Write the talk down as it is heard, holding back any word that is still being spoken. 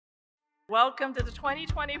Welcome to the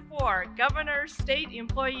 2024 Governor State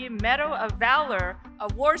Employee Medal of Valor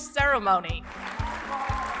Award Ceremony.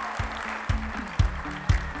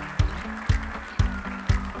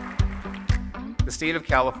 The state of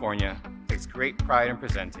California takes great pride in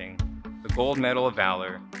presenting the Gold Medal of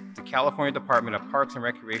Valor to California Department of Parks and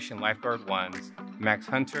Recreation Lifeguard 1s Max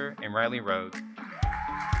Hunter and Riley Rhodes.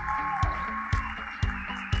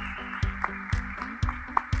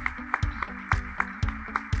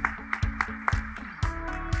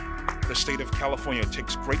 The state of California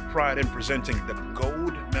takes great pride in presenting the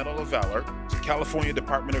Gold Medal of Valor to California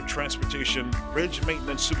Department of Transportation Bridge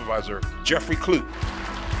Maintenance Supervisor Jeffrey Clute.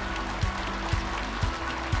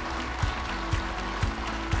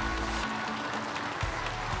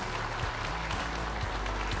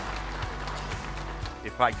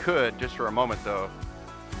 If I could, just for a moment though,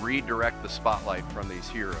 redirect the spotlight from these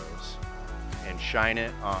heroes and shine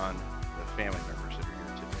it on the family members that are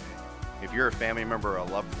here today. If you're a family member or a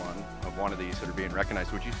loved one of one of these that are being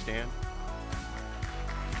recognized, would you stand?